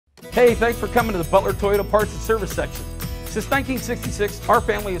Hey, thanks for coming to the Butler Toyota Parts and Service section. Since 1966, our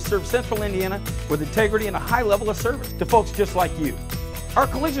family has served Central Indiana with integrity and a high level of service to folks just like you. Our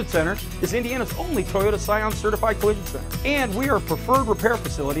collision center is Indiana's only Toyota-Scion certified collision center, and we are a preferred repair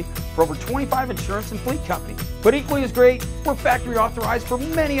facility for over 25 insurance and fleet companies. But equally as great, we're factory authorized for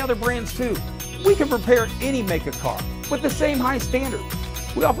many other brands too. We can repair any make of car with the same high standards.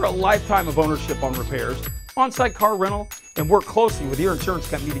 We offer a lifetime of ownership on repairs, on-site car rental, and work closely with your insurance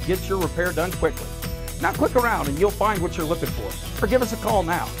company to get your repair done quickly. Now click around and you'll find what you're looking for, or give us a call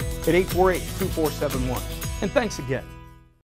now at 848-2471. And thanks again.